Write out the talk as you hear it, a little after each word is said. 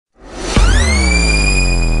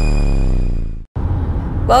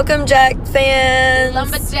Welcome, Jack fans.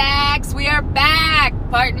 Lumberjacks, we are back.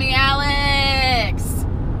 Pardon me, Alex.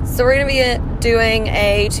 So we're going to be doing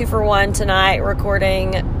a 2-for-1 tonight,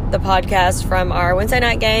 recording the podcast from our Wednesday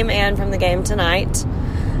night game and from the game tonight. It's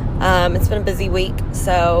been a busy week,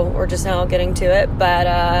 so we're just now getting to it. But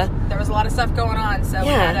there was a lot of stuff going on, so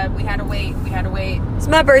yeah. we had to wait. It's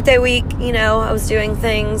my birthday week. You know, I was doing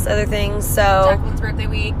other things. So Jacqueline's birthday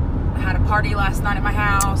week. I had a party last night at my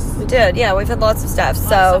house. We did, yeah. We've had lots of stuff. A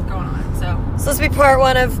lot of stuff going on. So this will be part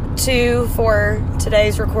 1 of 2 for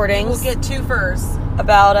today's recordings. We'll get 2 first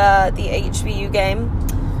about the HBU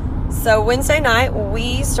game. So Wednesday night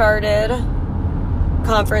we started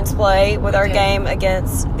conference play with our game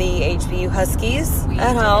against the HBU Huskies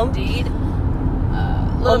at home. Indeed.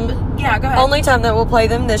 Yeah, go ahead. Only time that we'll play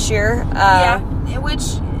them this year. Which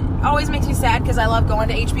always makes me sad because I love going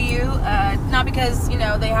to HBU. Not because,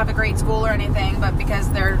 they have a great school or anything, but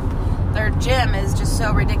because their gym is just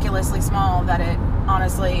so ridiculously small that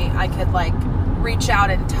honestly, I could reach out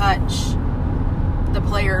and touch the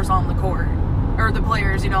players on the court or the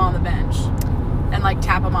players, on the bench and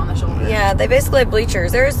tap them on the shoulder. Yeah, they basically have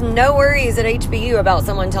bleachers. There's no worries at HBU about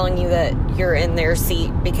someone telling you that you're in their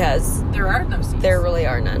seat because there are no seats. There really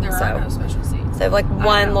are none. There are no special seats. They have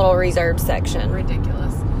one little reserved section. Ridiculous.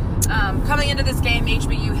 Coming into this game,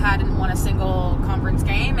 HBU hadn't won a single conference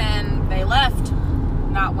game, and they left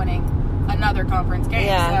not winning another conference game.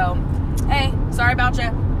 Yeah. So, hey, sorry about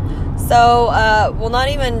you. So, not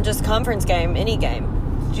even just conference game, any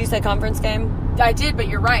game. Did you say conference game? I did, but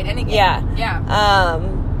you're right, any game. Yeah.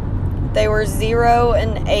 They were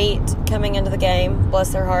 0-8 coming into the game.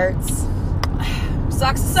 Bless their hearts.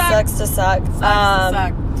 Sucks to suck. Sucks to suck.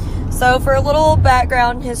 So, for a little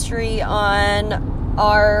background history on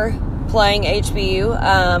our playing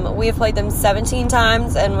HBU, we have played them 17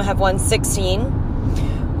 times and have won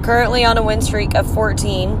 16. Currently on a win streak of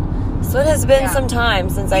 14. So it has been some time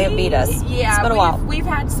since they have beat us. Yeah, it's been a while. We've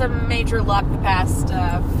had some major luck the past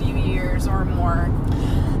few years or more.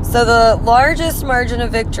 So the largest margin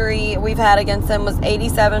of victory we've had against them was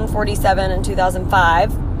 87-47 in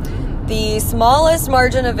 2005. The smallest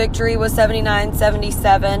margin of victory was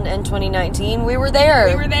 79-77 in 2019. We were there.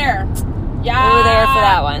 Yeah. We were there for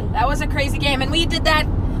that one. That was a crazy game. And we did that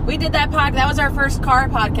podcast. That was our first car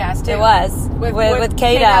podcast, too. It was. With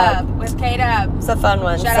K-Dub. With K-Dub. It's a fun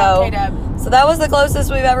one. Shout out K-Dub. So that was the closest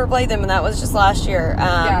we've ever played them, and that was just last year.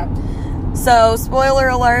 So, spoiler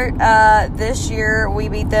alert, this year we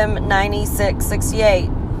beat them 96-68.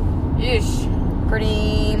 Yeesh.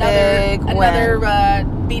 Pretty big win. Another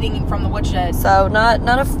beating from the woodshed. So, not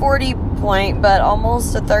a 40-point, but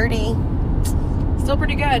almost a 30. Still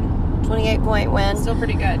pretty good. 28-point win. Still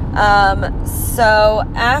pretty good. So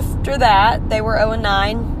after that, they were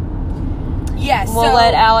 0-9. Yes. We'll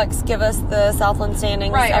let Alex give us the Southland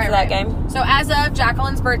standings after that game. So as of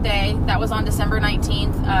Jacqueline's birthday, that was on December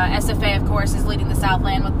 19th, SFA, of course, is leading the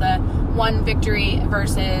Southland with the 1 victory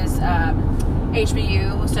versus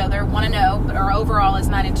HBU. So they're 1-0, but our overall is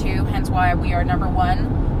 9-2, hence why we are number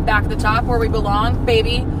 1. Back at the top where we belong,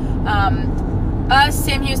 baby. Us,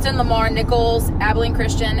 Sam Houston, Lamar, Nichols, Abilene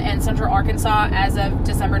Christian, and Central Arkansas, as of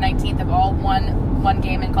December 19th, have all won 1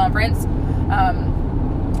 game in conference.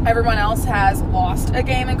 Everyone else has lost a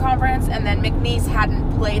game in conference, and then McNeese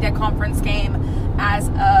hadn't played a conference game as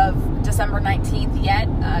of December 19th yet.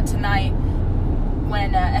 Tonight,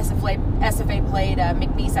 when SFA played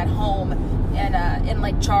McNeese at home in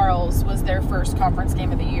Lake Charles, was their first conference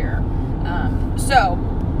game of the year.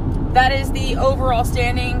 That is the overall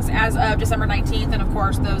standings as of December 19th, and of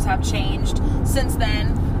course, those have changed since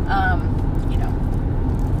then.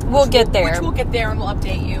 We'll get there. Which we'll get there, and we'll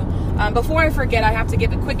update you. Before I forget, I have to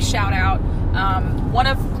give a quick shout out. One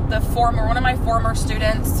of my former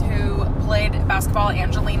students who played basketball,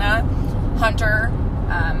 Angelina Hunter,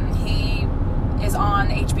 he is on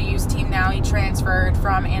HBU's team now. He transferred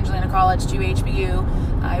from Angelina College to HBU.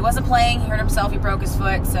 He wasn't playing. He hurt himself. He broke his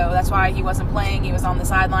foot, so that's why he wasn't playing. He was on the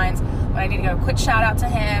sidelines. But I need to give a quick shout out to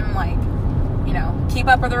him. Keep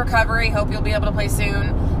up with the recovery. Hope you'll be able to play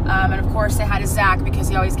soon. And of course, say hi to Zach because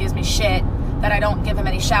he always gives me shit that I don't give him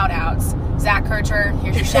any shout outs. Zach Kircher,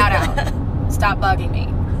 here's your shout out. Stop bugging me.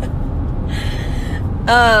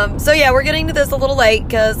 We're getting to this a little late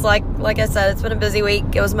because, like I said, it's been a busy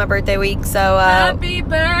week. It was my birthday week, so happy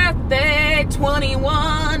birthday,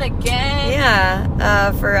 21 again.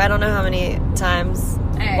 Yeah, for I don't know how many times.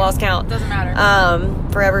 Hey, lost count. Doesn't matter.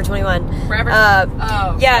 Forever 21. Forever. Yeah,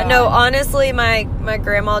 God. No. Honestly, my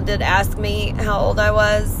grandma did ask me how old I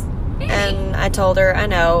was. And I told her, I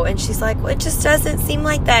know. And she's like, well, it just doesn't seem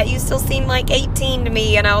like that. You still seem like 18 to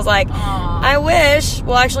me. And I was like, Aww. I wish.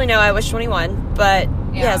 Well, actually, no, I was 21. But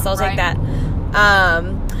Yes, I'll take that.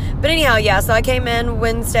 But anyhow, so I came in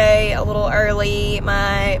Wednesday a little early.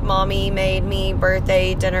 My mommy made me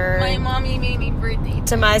birthday dinner. My mommy made me birthday dinner.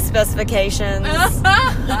 To my specifications.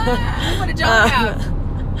 What did y'all have?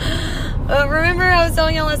 Remember I was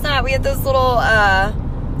telling y'all last night, we had this little,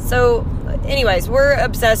 so anyways, we're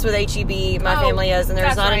obsessed with HEB. My family is, and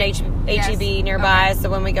there's not an HEB nearby. Okay. So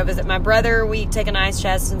when we go visit my brother, we take a nice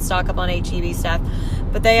chest and stock up on HEB stuff.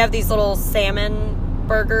 But they have these little salmon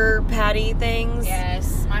burger patty things.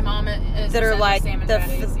 Yes, my mom is that are like salmon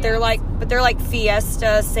patties, they're like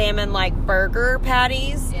Fiesta salmon like burger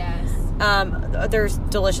patties. Yes. They're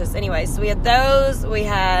delicious. Anyway, so we had those. We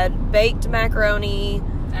had baked macaroni.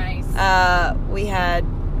 Nice. We had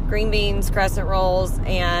green beans, crescent rolls,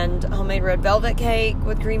 and homemade red velvet cake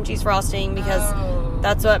with cream cheese frosting because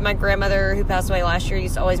that's what my grandmother, who passed away last year,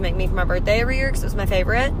 used to always make me for my birthday every year because it was my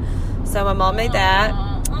favorite. So my mom made that.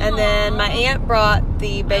 And then my aunt brought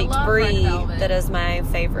the baked brie that is my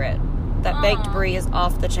favorite. That baked brie is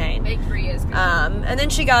off the chain. Baked brie is good. And then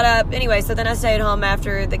she got up. Anyway, so then I stayed home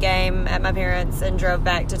after the game at my parents' and drove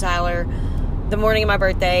back to Tyler the morning of my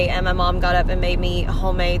birthday. And my mom got up and made me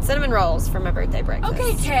homemade cinnamon rolls for my birthday breakfast.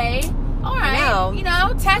 Okay, Kay. All right. You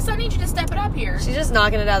know, Tess, I need you to step it up here. She's just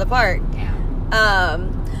knocking it out of the park. Yeah.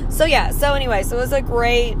 So anyway, so it was a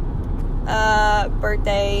great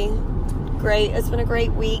birthday. Great. It's been a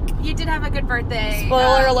great week. You did have a good birthday.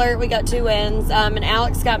 Spoiler alert, we got 2 wins. And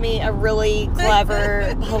Alex got me a really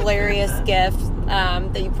clever, hilarious gift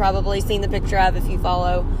that you've probably seen the picture of if you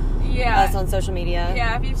follow us on social media.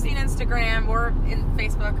 Yeah, if you've seen Instagram or in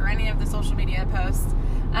Facebook or any of the social media posts.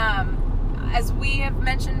 As we have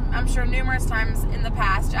mentioned, I'm sure numerous times in the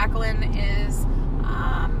past, Jacqueline is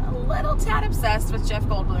a little tad obsessed with Jeff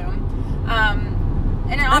Goldblum.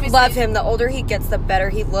 And I love him. The older he gets, the better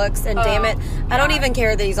he looks. And damn it, I don't even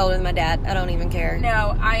care that he's older than my dad. I don't even care.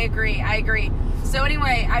 No, I agree. So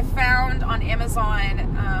anyway, I found on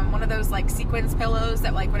Amazon one of those like sequence pillows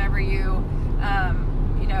that like whenever you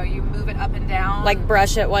you move it up and down, like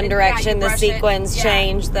brush it one direction, the sequins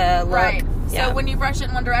change the look. Right. So when you brush it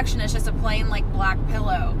in one direction, it's just a plain like black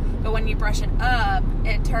pillow. But when you brush it up,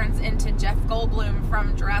 it turns into Jeff Goldblum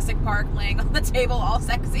from Jurassic Park laying on the table all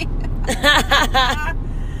sexy.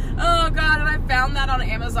 Oh, God. And I found that on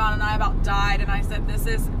Amazon, and I about died. And I said, this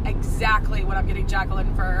is exactly what I'm getting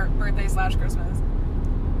Jacqueline for her birthday/Christmas.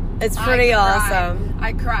 It's pretty awesome.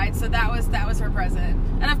 I cried. So that was her present.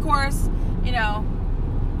 And, of course,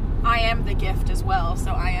 I am the gift as well.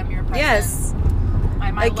 So I am your present. Yes.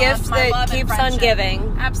 My gift that keeps on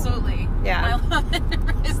giving. Absolutely. Yeah. My love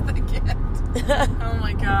is the gift. Oh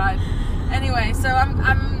my God. Anyway, so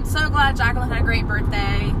I'm so glad Jacqueline had a great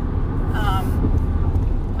birthday.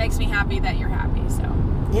 Makes me happy that you're happy. So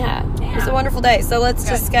yeah. It was a wonderful day. So let's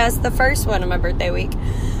discuss the first one of my birthday week.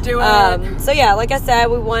 Do it. So yeah, like I said,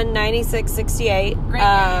 we won 96-68. Great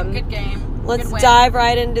game. Good game. Let's dive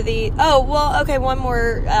right into the... Oh, well, okay, one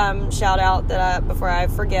more shout out that before I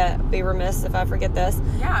forget, be remiss if I forget this.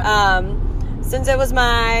 Yeah. Since it was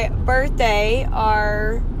my birthday,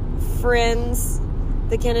 our friends,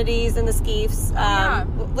 the Kennedys and the Skeefs,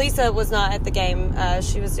 Lisa was not at the game.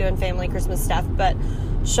 She was doing family Christmas stuff, but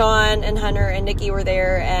Sean and Hunter and Nikki were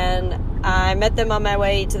there, and I met them on my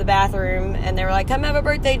way to the bathroom, and they were like, come have a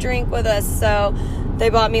birthday drink with us. So they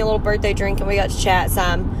bought me a little birthday drink, and we got to chat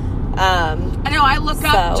some. I know, I look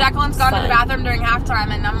up, Jacqueline's gone to the bathroom during halftime,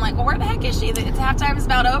 and I'm like, well, where the heck is she? It's halftime is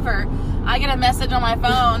about over. I get a message on my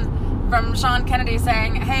phone from Sean Kennedy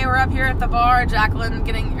saying, hey, we're up here at the bar, Jacqueline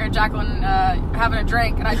having a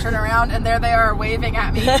drink, and I turn around, and there they are waving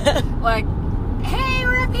at me, like, hey,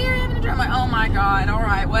 we're up here having a drink. I'm like, oh my God, all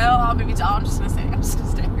right, well, I'm just gonna stay here.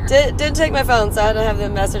 Did take my phone, so I had to have the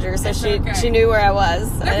messenger, so she knew where I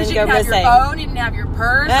was. No, I didn't go missing. You didn't have your phone, you didn't have your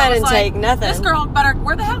purse. I didn't take nothing. This girl better,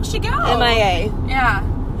 where the hell did she go? MIA. Yeah.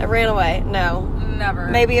 I ran away. No. Never.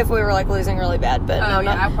 Maybe if we were like losing really bad, but I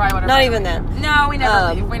probably would have. Not even then. No, we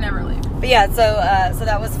never leave. We never leave. But yeah, so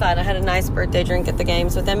that was fun. I had a nice birthday drink at the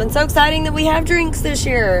games with them, and so exciting that we have drinks this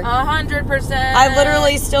year. 100%. I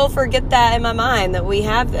literally still forget that in my mind that we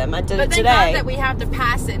have them. I did it today. But thank God that we have to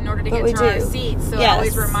pass it in order to get to our seats. So it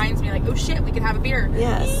always reminds me, like, oh shit, we can have a beer.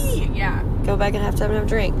 Yes. Yeah. Go back and have time to have a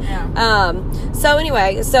drink. Yeah. So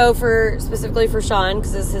anyway, specifically for Sean,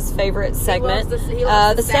 because it's his favorite segment, he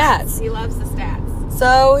loves the stats. He loves the stats.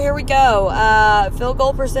 So here we go. Field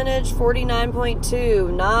goal percentage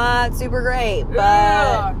 49.2. Not super great,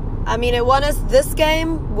 but I mean, it won us this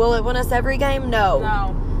game. Will it win us every game? No.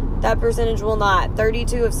 That percentage will not.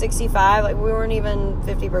 32 of 65. Like, we weren't even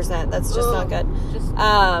 50%. That's just not good.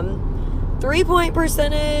 3-point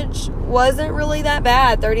percentage wasn't really that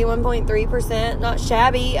bad. 31.3%. Not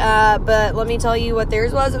shabby. But let me tell you what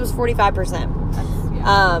theirs was. It was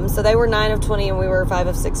 45%. So they were 9 of 20 and we were 5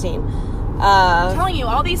 of 16. I'm telling you,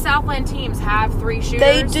 all these Southland teams have 3 shooters.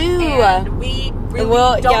 They do. And we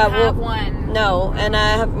really don't have one. No, and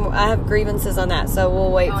I have grievances on that, so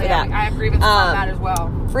we'll wait for that. I have grievances on that as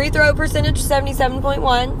well. Free throw percentage,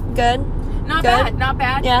 77.1. Good. Not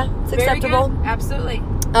bad. Yeah, it's Very acceptable. Good. Absolutely.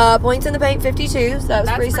 Points in the paint, 52, so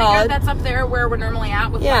that's pretty solid. Good. That's up there where we're normally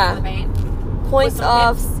at with points in the paint. Points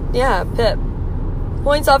off, pip.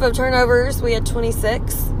 Points off of turnovers, we had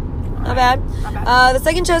 26. Not bad. The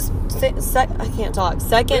second chance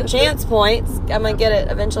points, I'm going to get it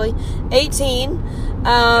eventually, 18.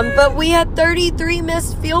 But we had 33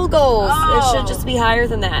 missed field goals. It should just be higher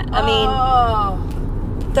than that. I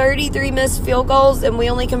mean, 33 missed field goals, and we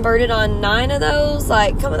only converted on 9 of those.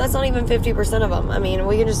 Like, come on, that's not even 50% of them. I mean,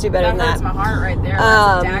 we can just do better than that. That hurts my heart right there.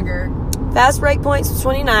 That's a dagger. Fast break points,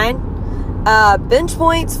 29. Bench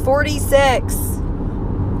points, 46.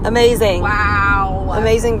 Amazing. Wow.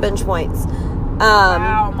 Amazing bench points.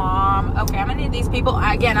 Wow, Mom. Okay, I'm going to need these people.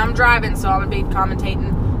 Again, I'm driving, so I'm going to be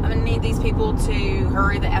commentating. I'm going to need these people to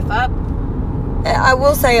hurry the F up. I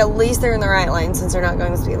will say at least they're in the right lane since they're not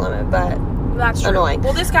going the speed limit, but that's true. Annoying.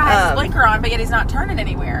 Well, this guy has his blinker on, but yet he's not turning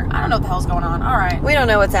anywhere. I don't know what the hell's going on. All right. We don't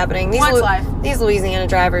know what's happening. These Louisiana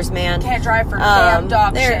drivers, man. Can't drive for damn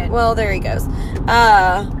dog shit. Well, there he goes.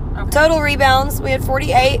 Total rebounds, we had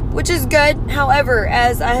 48, which is good. However,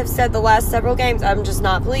 as I have said the last several games, I'm just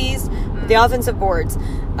not pleased with the offensive boards.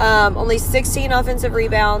 Only 16 offensive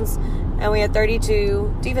rebounds, and we had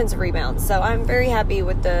 32 defensive rebounds. So I'm very happy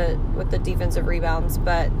with the defensive rebounds,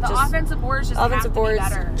 but the offensive boards just have to be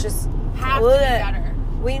better. Have to be better.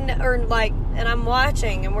 We are and I'm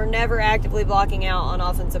watching, and we're never actively blocking out on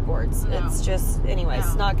offensive boards. No. It's just,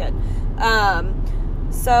 anyways, not good.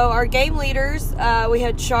 So our game leaders, we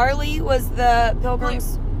had Charlie was the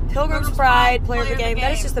Pilgrim's Pride player of the game.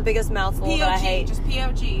 That is just the biggest mouthful POG, that I hate. Just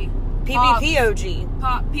POG. PPPOG.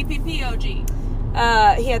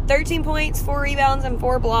 PPPOG. He had 13 points, 4 rebounds, and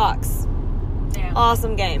 4 blocks. Damn.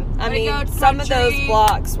 Awesome game. I mean, some of those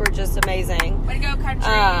blocks were just amazing. Way to go,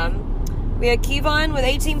 country. We had Kevon with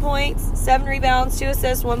 18 points, 7 rebounds, 2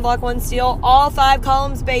 assists, 1 block, 1 steal. All 5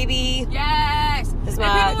 columns, baby. Yes. And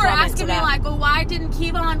people were asking me, like, well, why didn't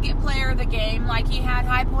Kevon get player of the game? Like, he had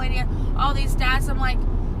high point, all these stats. I'm like,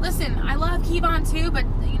 listen, I love Kevon too, but,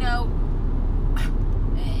 you know,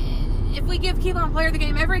 if we give Kevon player of the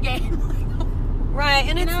game every game. Right,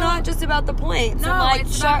 and it's not just about the points. No, and like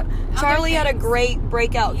it's Charlie had a great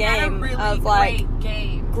breakout game of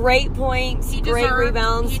great points, great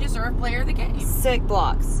rebounds. He deserved player of the game. Sick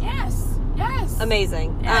blocks. Yes.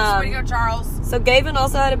 Amazing. Yes, way to go, Charles. So Gavin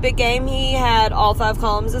also had a big game. He had all 5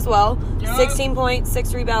 columns as well. Yep. 16 points,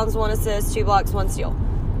 6 rebounds, 1 assist, 2 blocks, 1 steal.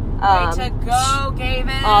 Way to go,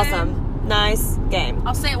 Gavin. Awesome. Nice game.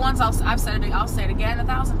 I'll say it once. I've said it. I'll say it again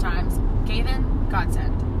 1,000 times. Gavin,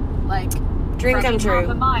 godsend. Dream come true.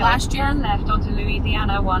 Last year. Turn left onto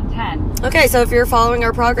Louisiana 110. Okay, so if you're following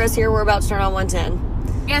our progress here, we're about to turn on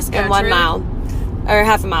 110. Yes, go in 1 mile. Or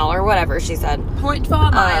half a mile, or whatever she said.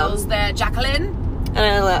 0.4 miles there, Jacqueline.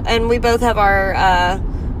 And we both have our,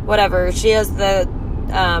 whatever. She has the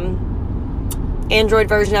Android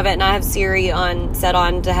version of it, and I have Siri set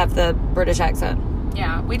on to have the British accent.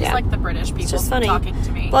 Yeah, we just like the British people just funny. Talking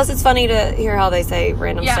to me. Plus, it's funny to hear how they say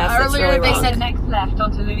random stuff. Yeah, earlier really they wrong. said next left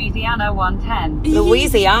onto Louisiana 110.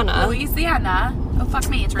 Louisiana? Oh, fuck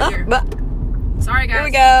me, it's right here. Sorry, guys. Here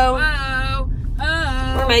we go. Whoa.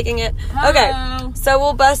 We're making it. Okay, so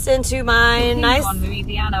we'll bust into my nice... on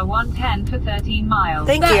Louisiana 110 for 13 miles.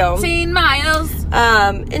 Thank you. 13 miles.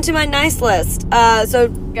 Into my nice list. So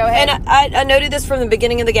go ahead. And I noted this from the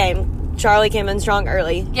beginning of the game. Charlie came in strong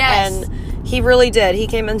early. Yes. And he really did. He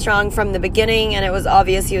came in strong from the beginning, and it was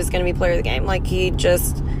obvious he was going to be player of the game. Like, he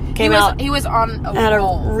just came out. He was on a had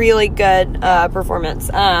roll. a really good performance.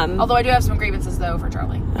 Although I do have some grievances, though, for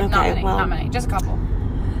Charlie. Okay, not many. Just a couple.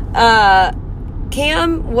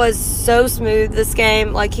 Cam was so smooth this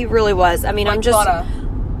game. Like, he really was. I mean,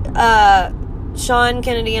 Sean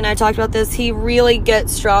Kennedy and I talked about this. He really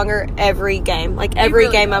gets stronger every game. Like, every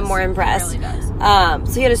game does. I'm more impressed. He really does.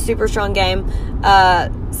 So he had a super strong game.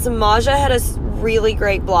 Samaja had a really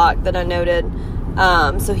great block that I noted.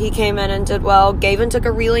 So he came in and did well. Gavin took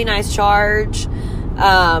a really nice charge.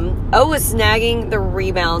 O was snagging the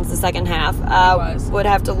rebounds the second half. Would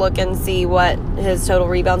have to look and see what his total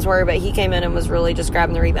rebounds were, but he came in and was really just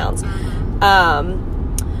grabbing the rebounds.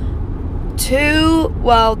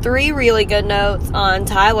 3 really good notes on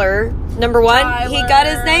Tyler. Number 1, he got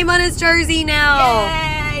his name on his jersey now.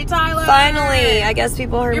 Yay, Tyler. Finally, I guess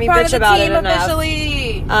people heard You're me part bitch of the about team it enough.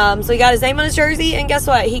 officially. So he got his name on his jersey, and guess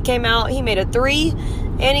what? He came out, he made a 3,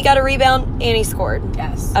 and he got a rebound, and he scored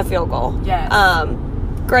Yes. a field goal. Yes.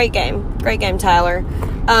 Great game, Tyler.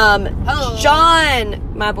 Hello.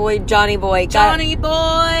 John, my boy, Johnny boy, Johnny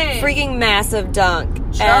boy. freaking massive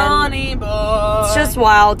dunk. Johnny boy. It's just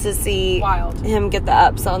wild to see Wild. him get the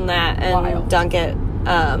ups on that and dunk it.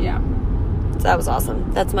 Yeah. So that was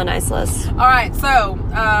awesome. That's my nice list. All right, so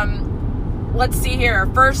let's see here.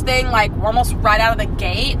 First thing, like almost right out of the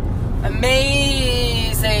gate,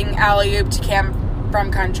 amazing alley-oop to Cam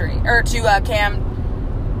from country, or to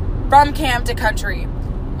Cam from Cam to country.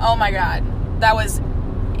 Oh my God, that was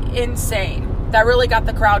insane. That really got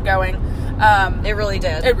the crowd going. It really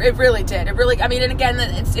did. It really did. It really. I mean, and again,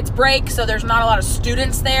 it's break, so there's not a lot of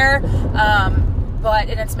students there. But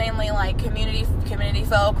and it's mainly like community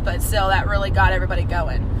folk, but still that really got everybody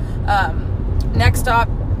going. Next up,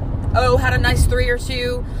 had a nice 3 or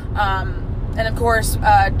 2, and of course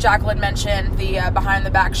Jacqueline mentioned the behind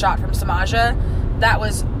the back shot from Samaja. That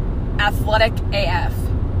was athletic AF.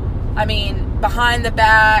 I mean, behind the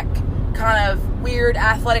back, kind of weird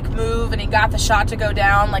athletic move, and he got the shot to go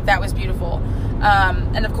down. Like, that was beautiful.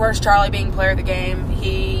 And of course, Charlie being player of the game,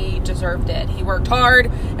 he deserved it. He worked hard.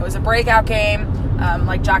 It was a breakout game.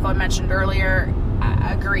 Like Jacqueline mentioned earlier,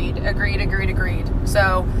 agreed.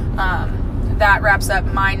 So, that wraps up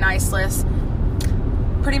my nice list.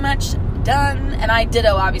 Pretty much done. And I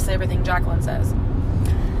ditto, obviously, everything Jacqueline says.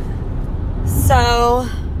 So,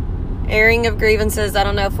 airing of grievances. I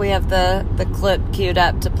don't know if we have the clip queued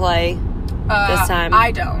up to play this time.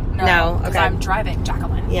 I don't. No, because okay. I'm driving,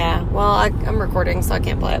 Jacqueline. Yeah, well, I'm recording, so I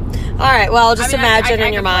can't play it. All right, well, just imagine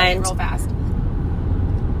in your mind. Real fast.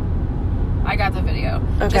 I got the video.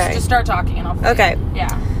 Okay. Just start talking and I'll play Okay. it. Yeah.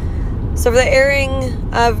 So for the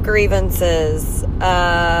airing of grievances,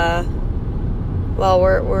 well,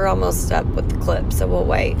 we're almost up with the clip, so we'll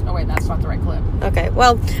wait. Oh, wait, that's not the right clip. Okay,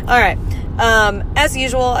 well, all right. As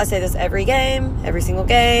usual, I say this every single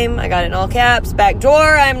game. I got it in all caps.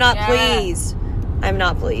 Backdoor, I'm not pleased. I'm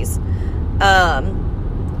not pleased. I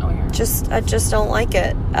just don't like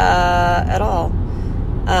it at all.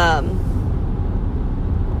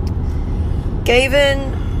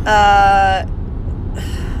 Gavin,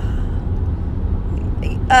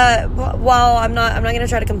 while I'm not going to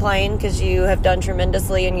try to complain because you have done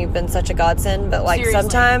tremendously and you've been such a godsend, but like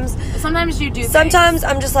sometimes you do. Sometimes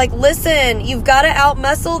I'm just like, listen, you've got to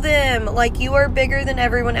out-muscle them. Like, you are bigger than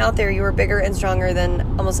everyone out there. You are bigger and stronger than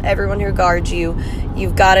almost everyone who guards you.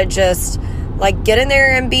 You've got to just like get in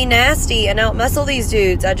there and be nasty and out-muscle these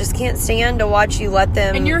dudes. I just can't stand to watch you let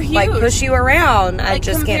them and you're huge. Like push you around. Like, I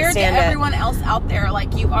just can't stand compared to everyone else out there,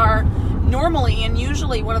 like you are normally and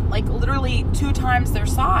usually one of like literally 2 times their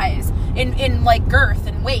size in like girth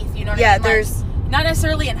and weight, you know what I mean? There's like, not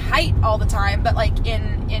necessarily in height all the time, but like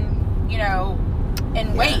in you know,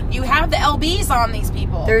 in weight. You have the LBs on these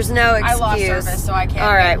people. There's no excuse. I lost service, so I can't.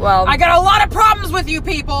 All right, well, I got a lot of problems with you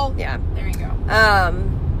people. Yeah. There you go.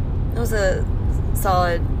 It was a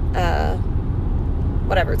solid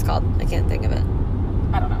whatever it's called. I can't think of it.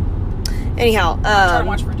 I don't know. Anyhow, I'm trying to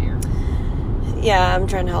watch for deer. Yeah, I'm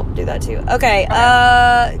trying to help do that too. Okay,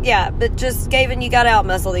 yeah, but just Gavin, you gotta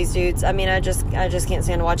out-muscle these dudes. I mean, I just can't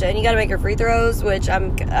stand to watch it. And you gotta make your free throws, which I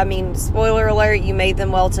mean, spoiler alert, you made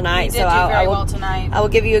them well tonight. You did very well tonight. I will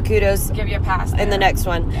give you a kudos. Give you a pass in the next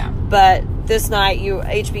one. Yeah. But this night,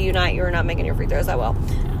 HBU night, you were not making your free throws that well.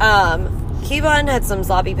 Kevon had some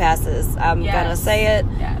sloppy passes. I'm gonna say it.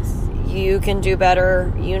 Yes. You can do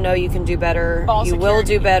better. You know you can do better. You will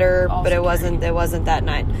do better, but it wasn't that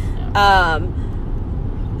night. Yeah.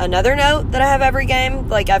 Another note that I have every game,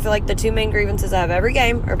 like I feel like the 2 main grievances I have every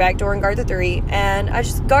game are backdoor and guard the 3, and I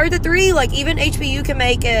just guard the 3. Like, even HBU can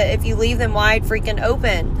make it if you leave them wide freaking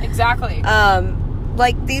open. Exactly.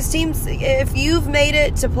 Like, these teams, if you've made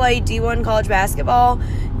it to play D1 college basketball,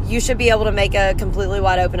 you should be able to make a completely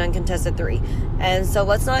wide open uncontested 3. And so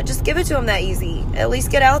let's not just give it to them that easy. At least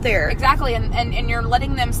get out there. Exactly, and you're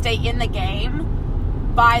letting them stay in the game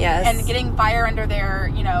and getting fire under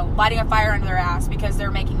their, you know, lighting a fire under their ass because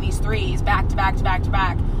they're making these 3s back to back to back to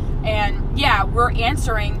back. And yeah, we're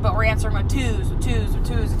answering, but we're answering with twos.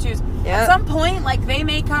 Yep. At some point, like, they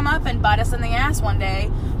may come up and butt us in the ass one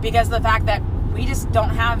day because of the fact that we just don't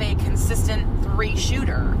have a consistent 3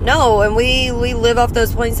 shooter. No, and we live off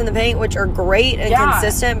those points in the paint, which are great and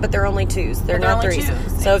consistent, but they're only 2s. They're not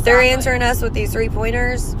 3s. So if they're answering us with these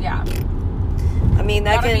 3-pointers, yeah. I mean,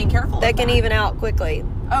 that can even out quickly.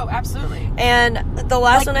 Oh, absolutely. And the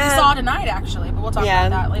last one I we had... saw tonight, actually, but we'll talk about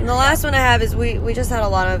that later. And the last one I have is we just had a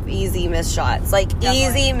lot of easy missed shots. Like,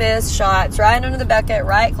 easy missed shots right under the bucket,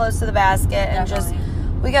 right close to the basket, and just...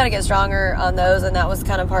 We got to get stronger on those, and that was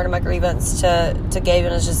kind of part of my grievance to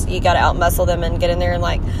Gavin, is just you got to out-muscle them and get in there. And,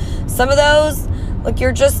 like, some of those, like,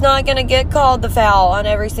 you're just not going to get called the foul on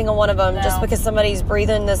every single one of them just because somebody's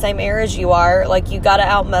breathing the same air as you are. Like, you got to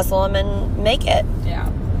out-muscle them and make it. Yeah.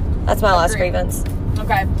 That's my last grievance.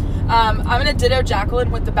 Okay. I'm going to ditto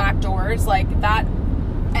Jacqueline with the back doors. Like, that...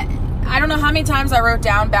 I don't know how many times I wrote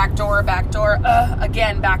down backdoor,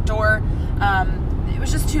 again, backdoor. It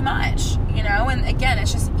was just too much, you know? And again,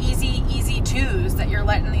 it's just easy twos that you're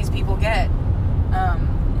letting these people get.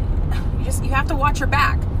 You have to watch your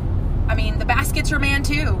back. I mean, the basket's your man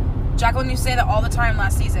too. Jacqueline used to say that all the time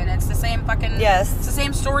last season. It's the same fucking... Yes. It's the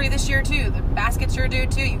same story this year too. The basket's your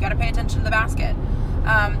dude too. You got to pay attention to the basket.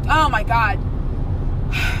 Oh my God.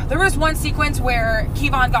 There was one sequence where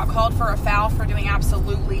Kevon got called for a foul for doing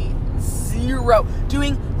absolutely zero.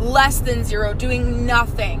 Doing less than zero. Doing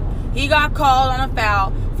nothing. He got called on a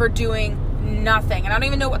foul for doing nothing. And I don't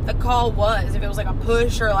even know what the call was. If it was like a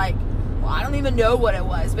push or like... Well, I don't even know what it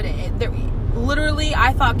was. But literally,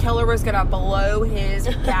 I thought Keller was going to blow his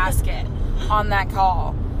gasket on that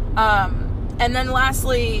call. And then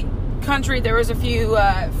lastly, Country, there was a few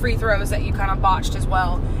free throws that you kind of botched as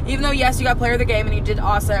well. Even though, yes, you got player of the game and you did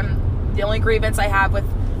awesome. The only grievance I have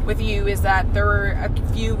with you is that there were a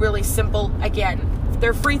few really simple... Again,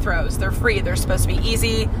 they're free throws. They're free. They're supposed to be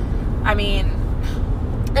easy. I mean...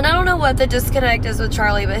 And I don't know what the disconnect is with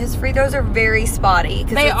Charlie, but his free throws are very spotty.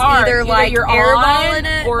 They are. Either like you're airballing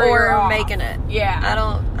it or you're making it. Yeah. I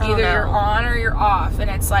don't Either know. you're on or you're off. And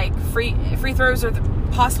it's like free throws are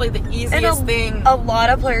possibly the easiest thing. A lot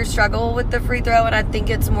of players struggle with the free throw, and I think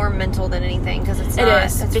it's more mental than anything because it's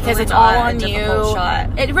because really it's all on a you. difficult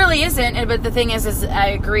shot. It really isn't. But the thing is I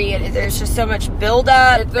agree. There's just so much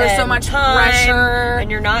buildup. There's so much pressure, and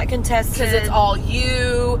you're not contested because it's all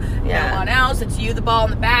you. No one else. It's you, the ball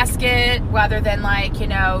in the basket, rather than like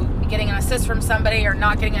getting an assist from somebody or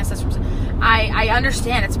not getting an assist from somebody. I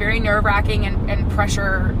understand it's very nerve-wracking and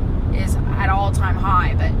pressure is at all-time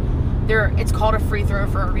high, but it's called a free throw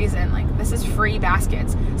for a reason. Like, this is free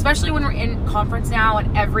baskets, especially when we're in conference now,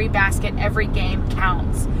 and every basket, every game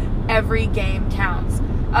counts. Every game counts.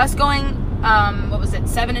 Us going, what was it,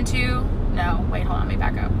 7-2? No, wait, hold on, let me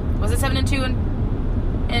back up. Was it 7-2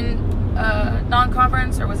 in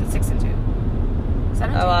non-conference, or was it 6-2?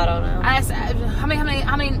 7-2? Oh, I don't know. How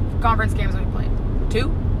many conference games have we played? 2?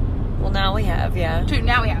 Well, now we have, yeah. 2,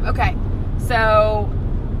 now we have, okay. So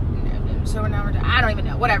now we're, I don't even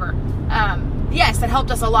know, whatever. Yes, that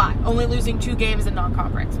helped us a lot. Only losing 2 games in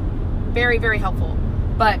non-conference. Very, very helpful.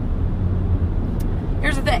 But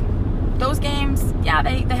here's the thing. Those games, yeah,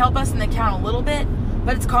 they help us and they count a little bit,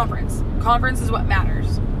 but it's conference. Conference is what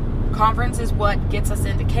matters. Conference is what gets us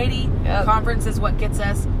into Katy. Yep. Conference is what gets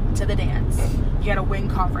us to the dance. You got to win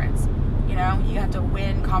conference. You have to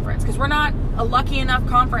win conference. Because we're not a lucky enough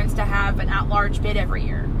conference to have an at-large bid every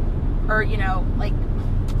year. Or, like...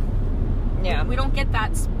 Yeah. We don't get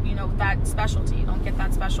that, that specialty. You don't get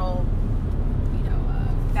that special,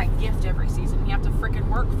 that gift every season. We have to freaking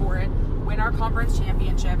work for it, win our conference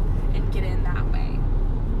championship, and get in that way.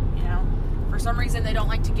 For some reason, they don't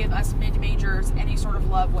like to give us mid-majors any sort of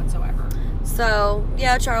love whatsoever. So,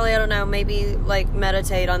 yeah, Charlie, I don't know, maybe, like,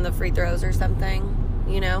 meditate on the free throws or something,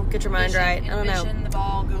 get your mind right. I don't know. Envision the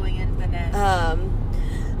ball going into the net.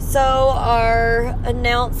 So, our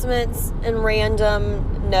announcements and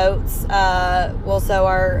random notes, so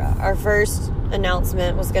our first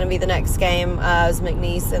announcement was going to be the next game, was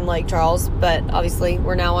McNeese and Lake Charles, but obviously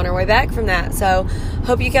we're now on our way back from that, so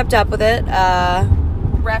hope you kept up with it.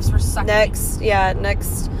 Refs were sucking.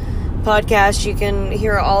 Next podcast, you can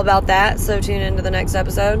hear all about that, so tune into the next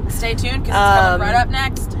episode. Stay tuned, because it's coming right up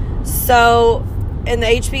next. So, in the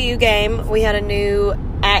HBU game, we had a new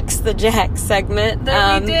Axe the Jacks segment.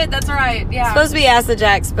 That we did, that's right, yeah. It's supposed to be Ask the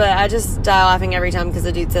Jacks, but I just die laughing every time because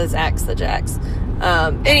the dude says Axe the Jacks.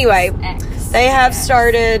 Anyway, they have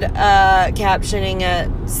started captioning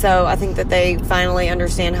it, so I think that they finally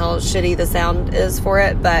understand how shitty the sound is for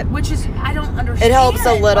it, but... Which is, I don't understand. It helps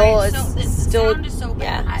a little. Like, it's still... The sound is so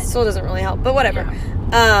bad. Yeah, still doesn't really help, but whatever.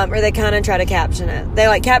 Yeah. Or they kind of try to caption it.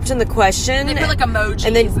 They, caption the question. They put, emojis.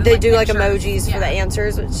 And then they do, pictures. Emojis for the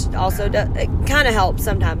answers, which also does... It kind of helps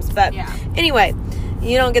sometimes, but... Yeah. Anyway,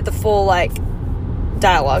 you don't get the full,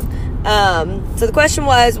 dialogue. So the question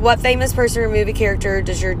was, what famous person or movie character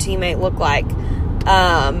does your teammate look like?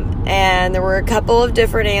 And there were a couple of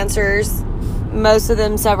different answers. Most of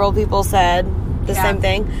them, several people said the same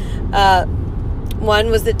thing. one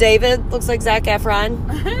was that David looks like Zac Efron.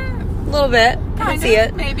 A little bit. I can see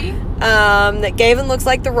it. Maybe. That Gavin looks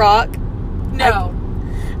like The Rock. No.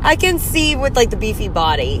 I can see with, like, the beefy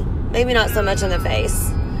body. Maybe not so much in the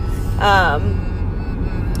face.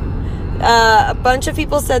 A bunch of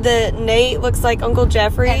people said that Nate looks like Uncle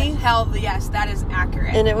Jeffrey. And hell, yes, that is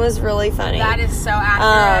accurate. And it was really funny. That is so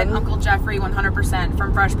accurate. Uncle Jeffrey, 100%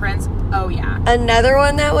 from Fresh Prince. Oh, yeah. Another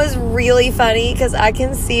one that was really funny, because I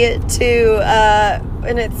can see it too,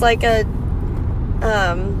 and it's like a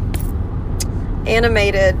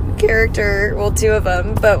animated character, well, two of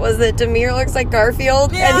them, but was that Demir looks like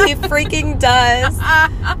Garfield? Yeah. And he freaking does.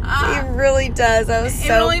 He really does. That was so funny.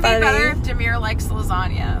 It would only be better if Demir likes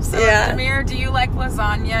lasagna. So, yeah. Demir, do you like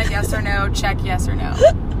lasagna? Yes or no? Check yes or no.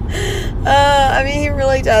 I mean, he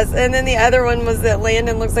really does. And then the other one was that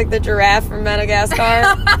Landon looks like the giraffe from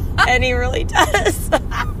Madagascar. And he really does.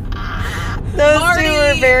 Those Marty. two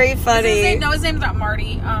were very funny. His name's not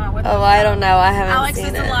Marty. I don't know. I haven't Alex seen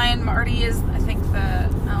it. is the lion. Marty is, I think,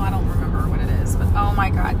 I don't remember what it is. But, oh my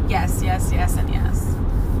God. Yes, yes, yes, and yes.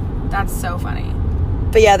 That's so funny.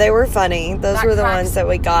 But yeah, they were funny. Those were the ones that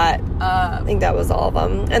we got. I think that was all of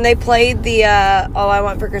them. And they played the All I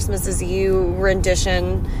Want for Christmas Is You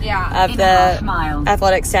rendition of the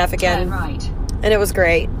athletic staff again. Right. And it was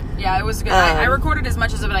great. Yeah, it was good. I recorded as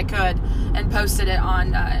much of it I could and posted it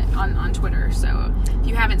on Twitter. So if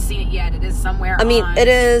you haven't seen it yet, it is somewhere I mean, it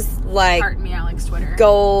is like Heart and Me Alex Twitter.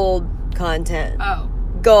 Gold content. Oh.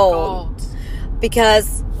 Gold.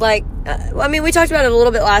 Because, like, I mean, we talked about it a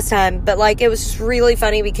little bit last time, but, like, it was really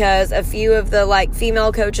funny because a few of the, like,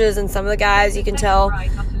 female coaches and some of the guys, you can tell,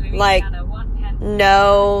 like,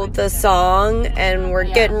 know the song and we're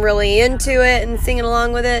getting really into it and singing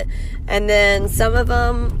along with it. And then some of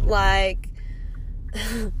them, like,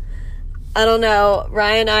 I don't know,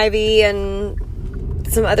 Ryan Ivey and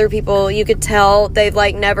some other people, you could tell they've,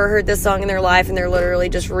 like, never heard this song in their life and they're literally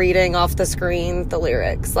just reading off the screen the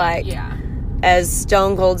lyrics. Like, as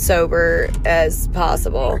stone cold sober as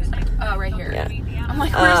possible. Oh, right here. Yeah. I'm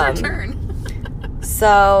like, where's our turn?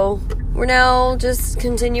 So, we're now just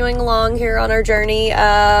continuing along here on our journey.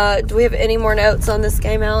 Do we have any more notes on this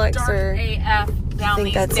game, Alex? Dark AF down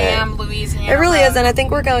these damn Louisiana. It really is, and I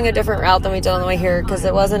think we're going a different route than we did on the way here because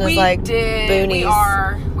it wasn't as, like,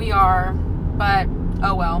 boonies. We are, but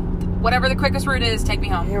oh well. Whatever the quickest route is, take me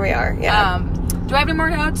home. Here we are, yeah. Do I have any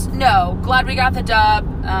more notes? No. Glad we got the dub.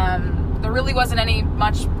 There really wasn't any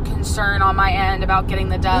much concern on my end about getting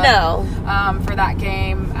the dub. No. For that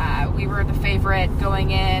game. We were the favorite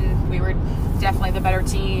going in. We were definitely the better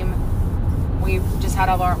team. We just had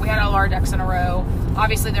all our ducks in a row.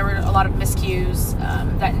 Obviously, there were a lot of miscues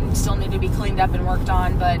that still need to be cleaned up and worked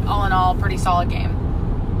on, but all in all, pretty solid game.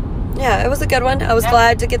 Yeah, it was a good one. I was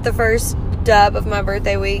glad to get the first dub of my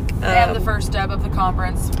birthday week. And the first dub of the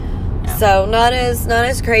conference. So not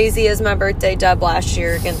as crazy as my birthday dub last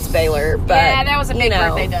year against Baylor, but yeah, that was a big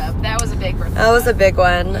birthday dub. That was a big birthday. That was a big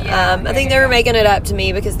one. Yeah, I think they were making it up to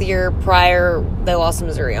me because the year prior they lost to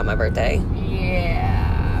Missouri on my birthday.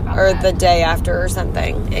 Yeah, or the day after or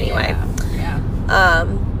something. Anyway,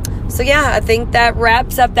 so yeah, I think that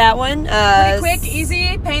wraps up that one. Pretty quick,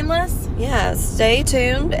 easy, painless. Yeah, stay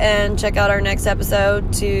tuned and check out our next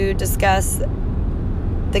episode to discuss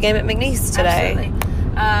the game at McNeese today.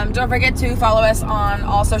 Absolutely. Don't forget to follow us on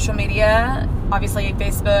all social media. Obviously,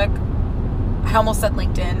 Facebook. I almost said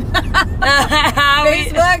LinkedIn.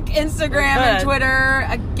 Facebook, Instagram, and Twitter.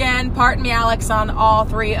 Again, Pardon Me Alex on all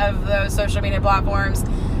three of those social media platforms.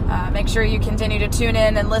 Make sure you continue to tune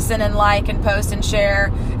in and listen and like and post and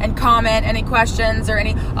share and comment any questions or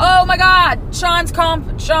any... Oh my God! Sean.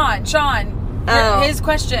 His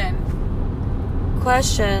question.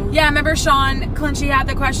 Yeah, remember Sean Clinchy had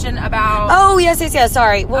the question about... Oh, yes,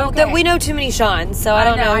 sorry. Well, we know too many Seans, so I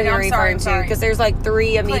don't know who you're referring to, because there's like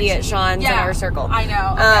 3 immediate Seans in our circle. I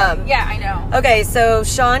know. Okay. I know. Okay, so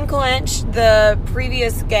Sean Clinch, the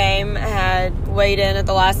previous game, had weighed in at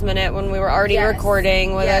the last minute when we were already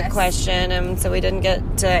recording with a question, and so we didn't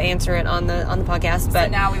get to answer it on the podcast. But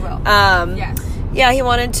so now we will. Yeah, he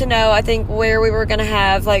wanted to know, I think, where we were going to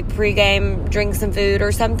have, like, pregame drinks and food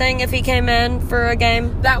or something if he came in for a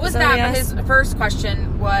game. That was that. But his first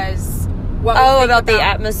question was... what about the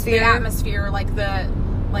atmosphere? The atmosphere, like the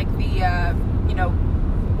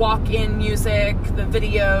walk-in music, the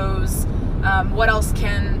videos. What else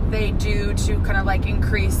can they do to kind of, like,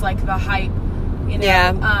 increase, like, the hype,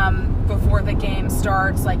 before the game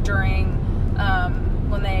starts, like, during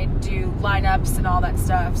when they do lineups and all that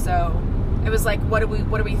stuff. So... it was like, what do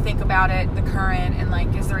we think about it, the current, and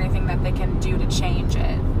like, is there anything that they can do to change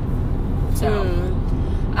it? So,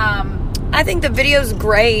 I think the video's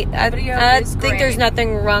great. I think great. there's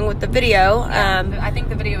nothing wrong with the video. Yeah, I think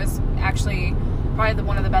the video is actually probably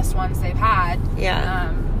one of the best ones they've had.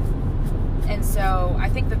 Yeah. And so I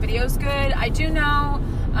think the video's good. I do know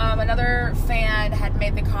another fan had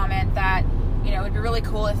made the comment that, you know, it'd be really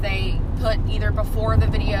cool if they put either before the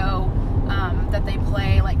video that they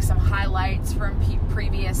play like some highlights from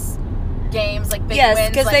previous games, like big wins. Yes,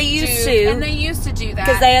 because like they used Duke, to. And they used to do that.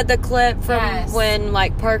 Because they had the clip from when,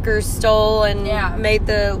 like, Parker stole and made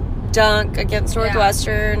the dunk against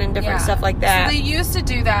Northwestern and different stuff like that. So they used to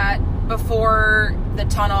do that before the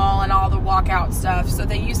tunnel and all the walkout stuff. So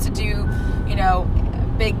they used to do, you know,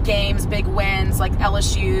 big games, big wins, like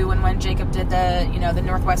LSU and when Jacob did the, you know, the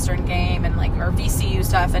Northwestern game and like, or VCU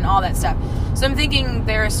stuff and all that stuff. So I'm thinking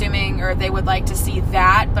they're assuming, or they would like to see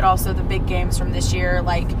that, but also the big games from this year,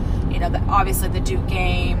 like, you know, obviously the Duke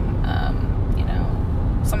game, you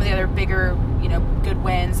know, some of the other bigger, you know, good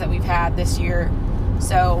wins that we've had this year.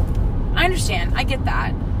 So I understand. I get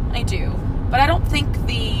that. I do. But I don't think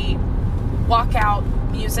the walkout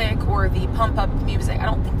music or the pump up music, I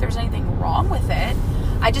don't think there's anything wrong with it.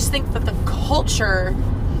 I just think that the culture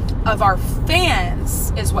of our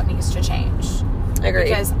fans is what needs to change. Agreed.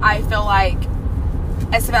 Because I feel like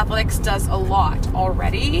SF Athletics does a lot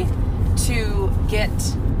already to get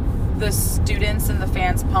the students and the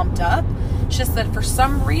fans pumped up. It's just that for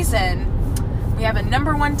some reason, we have a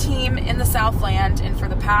number one team in the Southland, and for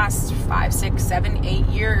the past 5, 6, 7, 8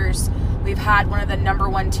 years, we've had one of the number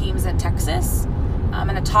one teams in Texas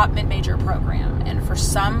in a top mid-major program. And for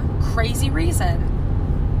some crazy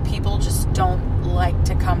reason, people just don't like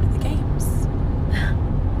to come to the games.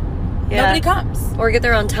 Yeah. Nobody comes. Or get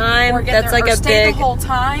there on time. Or That's like or a stay big the whole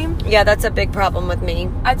time. Yeah, that's a big problem with me.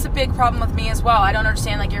 That's a big problem with me as well. I don't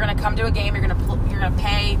understand. Like, you're going to come to a game, you're going to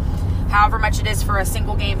pay however much it is for a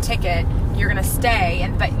single game ticket. You're going to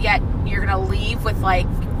stay, but yet you're going to leave with like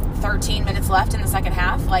 13 minutes left in the second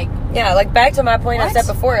half. Like, yeah, like back to my point what? I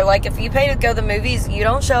said before. Like, if you pay to go to the movies, you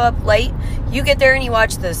don't show up late. You get there and you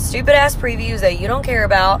watch the stupid ass previews that you don't care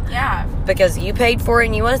about. Yeah. Because you paid for it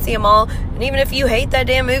and you want to see them all. And even if you hate that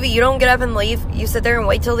damn movie, you don't get up and leave. You sit there and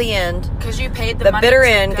wait till the end. Because you paid the money bitter to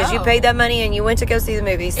end. Because go. you paid that money and you went to go see the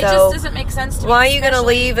movie. So it just doesn't make sense to me. Why are you going to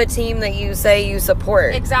leave a team that you say you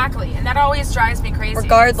support? Exactly. And that always drives me crazy.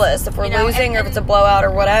 Regardless, if we're losing or if it's a blowout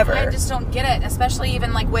or whatever. I just don't get it. Especially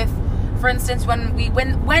even like with, for instance, when we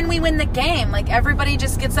win the game, like everybody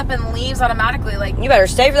just gets up and leaves automatically. Like, you better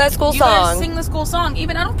stay for that school song. You better sing the school song.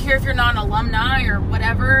 Even I don't care if you're not an alumni or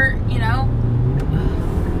whatever. You know,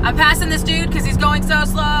 I'm passing this dude because he's going so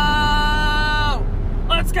slow.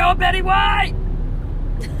 Let's go, Betty White.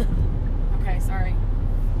 Okay, sorry.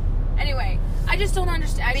 Anyway, I just don't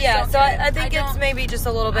understand. I think it's maybe just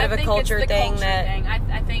a little bit of a culture thing.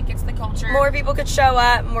 I think it's the culture. More people could show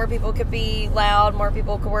up, more people could be loud, more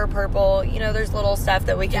people could wear purple. You know, there's little stuff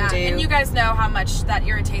that we can do. And you guys know how much that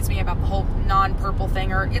irritates me about the whole non-purple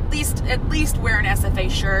thing, or at least wear an SFA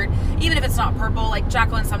shirt, even if it's not purple. Like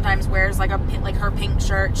Jacqueline sometimes wears like her pink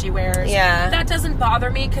shirt she wears. Yeah, that doesn't bother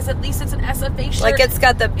me because at least it's an SFA shirt. Like it's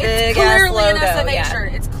got the big ass logo. It's clearly an SFA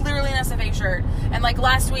shirt. It's clearly an SFA shirt. And like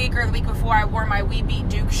last week or the week before, I wore my We Beat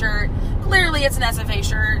Duke shirt. Clearly, it's an SFA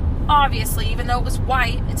shirt. Obviously, even though it was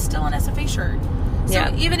white, it's still an SFA shirt.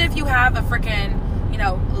 So even if you have a freaking, you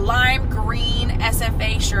know, lime green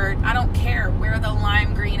SFA shirt, I don't care. Wear the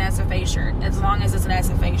lime green SFA shirt as long as it's an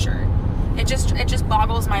SFA shirt. It just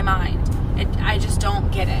boggles my mind. I just don't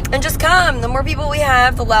get it. And just come. The more people we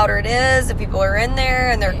have, the louder it is. The people are in there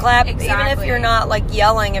and they're clapping. Exactly. Even if you're not like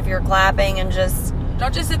yelling, if you're clapping and just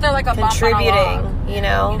don't just sit there like a contributing. You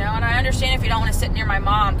know. And I understand if you don't want to sit near my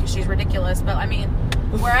mom because she's ridiculous, but I mean,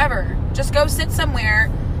 wherever, just go sit somewhere,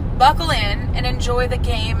 buckle in, and enjoy the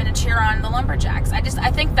game and cheer on the Lumberjacks. I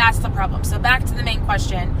think that's the problem. So back to the main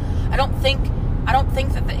question. I don't think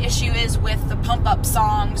that the issue is with the pump up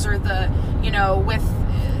songs or the, you know, with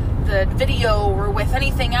the video or with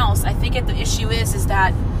anything else. I think the issue is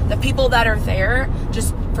that the people that are there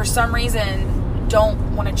just for some reason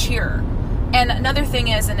don't want to cheer. And another thing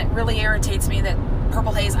is, and it really irritates me, that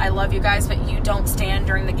Purple Haze, I love you guys, but you don't stand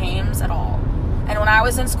during the games at all. And when I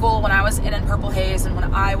was in school, when I was in Purple Haze, and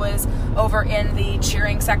when I was over in the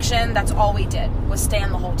cheering section, that's all we did, was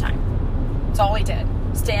stand the whole time. That's all we did.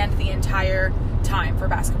 Stand the entire time for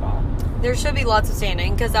basketball. There should be lots of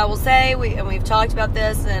standing, because I will say, we've talked about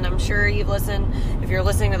this, and I'm sure you've listened, if you're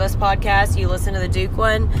listening to this podcast, you listen to the Duke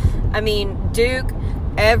one. I mean, Duke,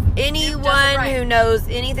 Anyone right. who knows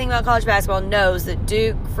anything about college basketball knows that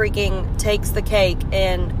Duke freaking takes the cake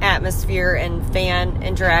in atmosphere and fan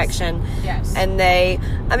interaction. Yes. And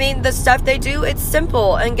the stuff they do, it's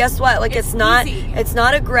simple. And guess what? Like, it's not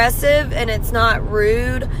aggressive, and it's not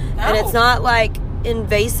rude, and it's not like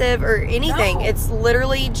invasive or anything. No. It's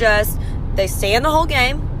literally just, they stand the whole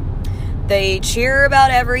game. They cheer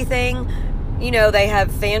about everything. They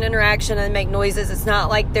have fan interaction and make noises. It's not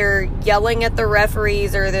like they're yelling at the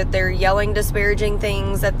referees or that they're yelling disparaging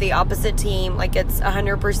things at the opposite team. Like, it's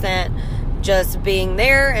 100% just being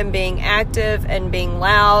there and being active and being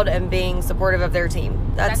loud and being supportive of their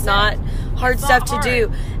team. That's not hard stuff to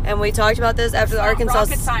do. And we talked about this after the Arkansas.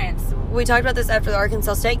 Rocket science. We talked about this after the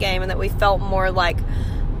Arkansas State game, and that we felt more like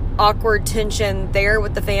awkward tension there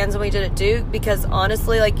with the fans than we did at Duke, because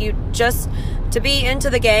honestly, like, to be into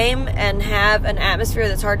the game and have an atmosphere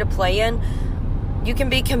that's hard to play in, you can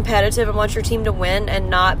be competitive and want your team to win and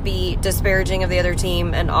not be disparaging of the other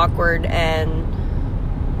team and awkward and,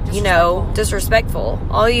 disrespectful.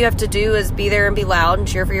 All you have to do is be there and be loud and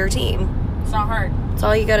cheer for your team. It's not hard. That's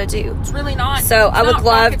all you got to do. It's really not. So I would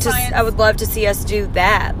love to see us do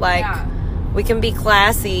that. Like, we can be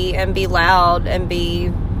classy and be loud and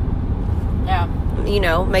be,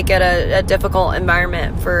 make it a difficult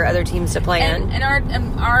environment for other teams to play in. And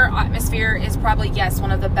our atmosphere is probably,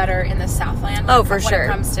 one of the better in the Southland. Oh, for sure. When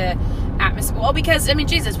it comes to atmosphere. Well, because,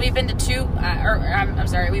 Jesus, we've been to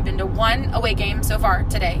we've been to one away game so far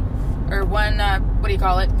today. Or one,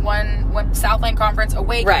 one Southland Conference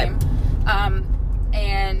away game.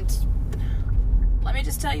 And let me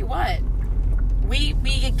just tell you what. We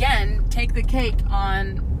again take the cake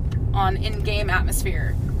on in-game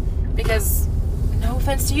atmosphere. Because, no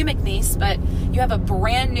offense to you, McNeese, but you have a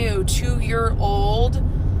brand new 2-year-old,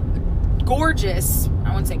 gorgeous, I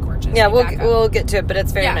wouldn't say gorgeous. Yeah, we'll get to it, but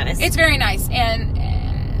it's very nice. It's very nice.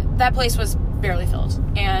 And that place was barely filled.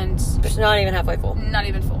 And it's not even halfway full. Not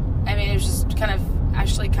even full. I mean, it was just kind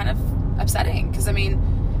of upsetting. Because,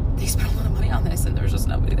 they spent a lot of money on this, and there was just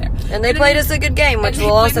nobody there. And they played us a at which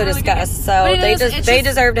we'll also discuss. So they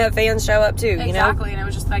deserve to have fans show up, too, Exactly. And it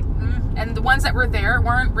was just like, and the ones that were there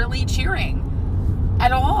weren't really cheering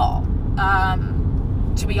at all.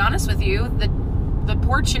 To be honest with you, the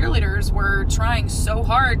poor cheerleaders were trying so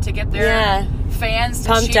hard to get their fans to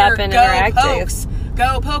pumped cheer, up and go interactive.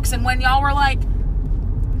 Go Pokes. And when y'all were like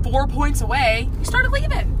 4 points away, you started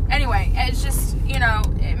leaving. Anyway, it's just,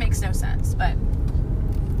 it makes no sense. But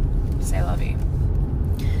say love you.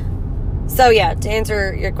 So, to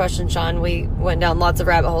answer your question, Sean, we went down lots of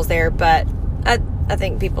rabbit holes there, but I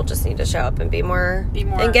think people just need to show up and be more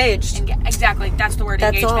engaged. Exactly. That's the word.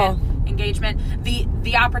 That's engagement. all. Engagement.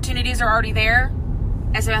 The opportunities are already there.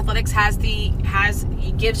 SF Athletics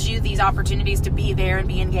gives you these opportunities to be there and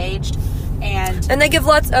be engaged. And they give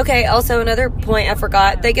lots. Okay, also another point I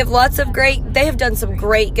forgot. They have done some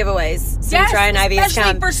great giveaways since Ryan Ivey has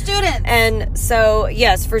come. Especially for students. And so,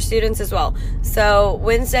 yes, for students as well. So,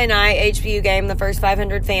 Wednesday night, HBU game, the first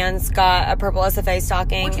 500 fans got a purple SFA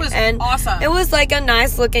stocking. Which was and awesome. It was like a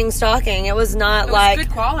nice looking stocking. It was not like good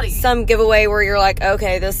quality. Some giveaway where you're like,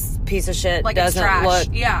 okay, this piece of shit doesn't look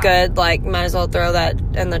good. Like, might as well throw that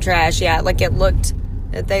in the trash. Yeah, like it looked good.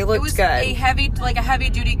 It was a heavy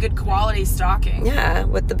duty, good quality stocking. Yeah,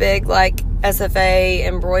 with the big SFA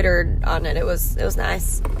embroidered on it. It was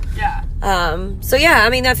nice. Yeah. So yeah,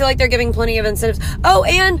 I feel like they're giving plenty of incentives. Oh,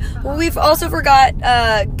 and we've also forgot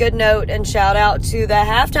good note and shout out to the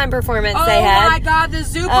halftime performance they had. Oh my God, the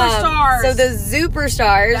Superstars. So the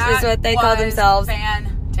Superstars is what they call themselves.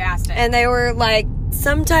 Fantastic. And they were like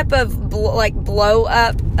some type of blow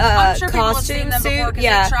up I'm sure costume people have seen them suit. before, 'cause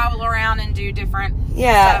they travel around and do different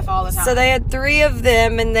stuff all the time. So they had 3 of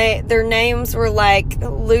them, and their names were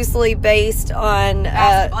loosely based on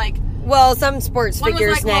some sports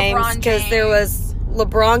figures' names, because there was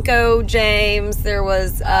LeBronco James, there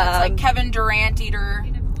was Kevin Durant Eater.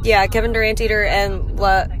 Yeah, Kevin Durant Eater and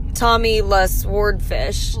Tommy La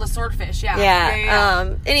Swordfish. La Swordfish, yeah. Yeah.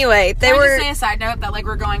 Anyway, they were. Can I just say a side note that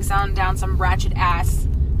we're going down some ratchet ass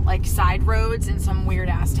side roads in some weird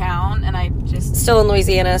ass town, and I just still in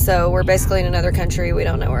Louisiana, so we're basically in another country. We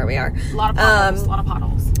don't know where we are. A lot of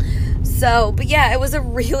potholes. So, but yeah, it was a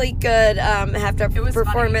really good halftime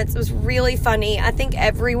performance. Funny. It was really funny. I think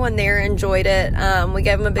everyone there enjoyed it. We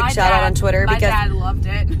gave them a big shout out on Twitter because my dad loved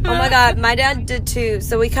it. Oh my God, my dad did too.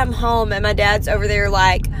 So we come home and my dad's over there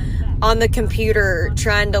on the computer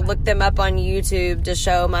trying to look them up on YouTube to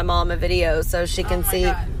show my mom a video so she can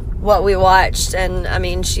see what we watched, and I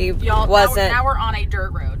mean, she Y'all, wasn't now we're on a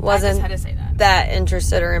dirt road. I wasn't just had to say that. that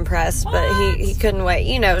interested or impressed, but he couldn't wait.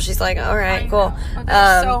 You know, she's like, all right, cool.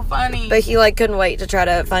 That's so funny. But he like couldn't wait to try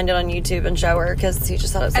to find it on YouTube and show her because he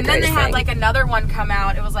just thought it was the and then greatest they had thing. like another one come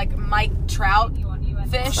out. It was like Mike Trout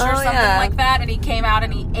fish or something yeah. like that, and he came out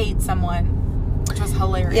and he ate someone, which was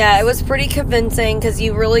hilarious. Yeah, it was pretty convincing because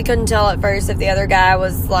you really couldn't tell at first if the other guy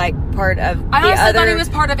was like part of I the honestly other. thought he was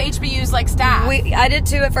part of HBU's like staff. I did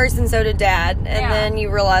too at first, and so did Dad. And then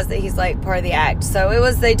you realize that he's like part of the act.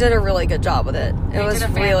 So they did a really good job with it. It was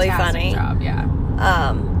really funny. Job, yeah.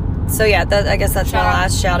 So yeah, I guess that's my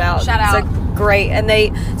last shout out. Shout out. It's great.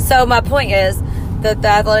 And so my point is that the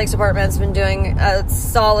athletics department's been doing a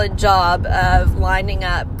solid job of lining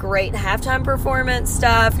up great halftime performance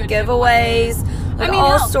stuff, Good giveaways, like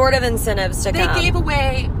all sort of incentives to come. They gave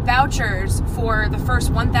away vouchers for the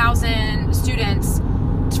first 1,000 students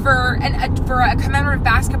for a commemorative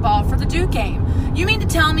basketball for the Duke game. You mean to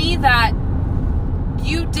tell me that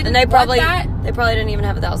you didn't And they probably want didn't even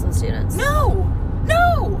have 1,000 students. No.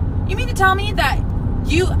 You mean to tell me that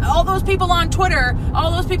all those people on Twitter,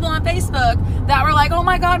 all those people on Facebook that were like, oh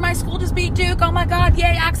my God, my school just beat Duke. Oh my God,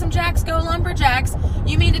 yay, Axum Jacks, go Lumberjacks.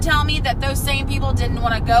 You mean to tell me that those same people didn't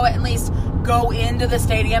want to at least go into the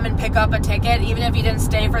stadium and pick up a ticket, even if you didn't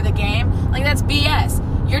stay for the game? Like, that's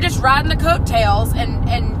BS. You're just riding the coattails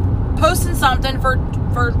and posting something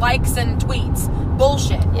for likes and tweets.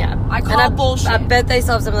 Bullshit. Yeah. I call bullshit. I bet they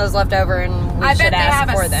still have some of those left over, and we should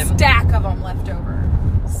ask for them. I bet they have a stack of them left over.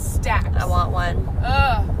 Stacks. I want one.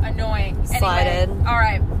 Ugh, annoying. Slided. Anyway, all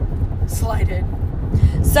right. Slided.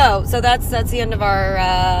 So that's the end of our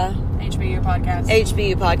HBU podcast.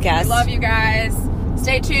 HBU podcast. We love you guys.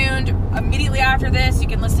 Stay tuned. Immediately after this, you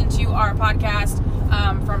can listen to our podcast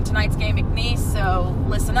from tonight's game at McNeese. So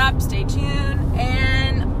listen up, stay tuned,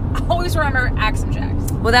 and always remember Axum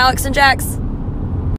Jacks. With Alex and Jax.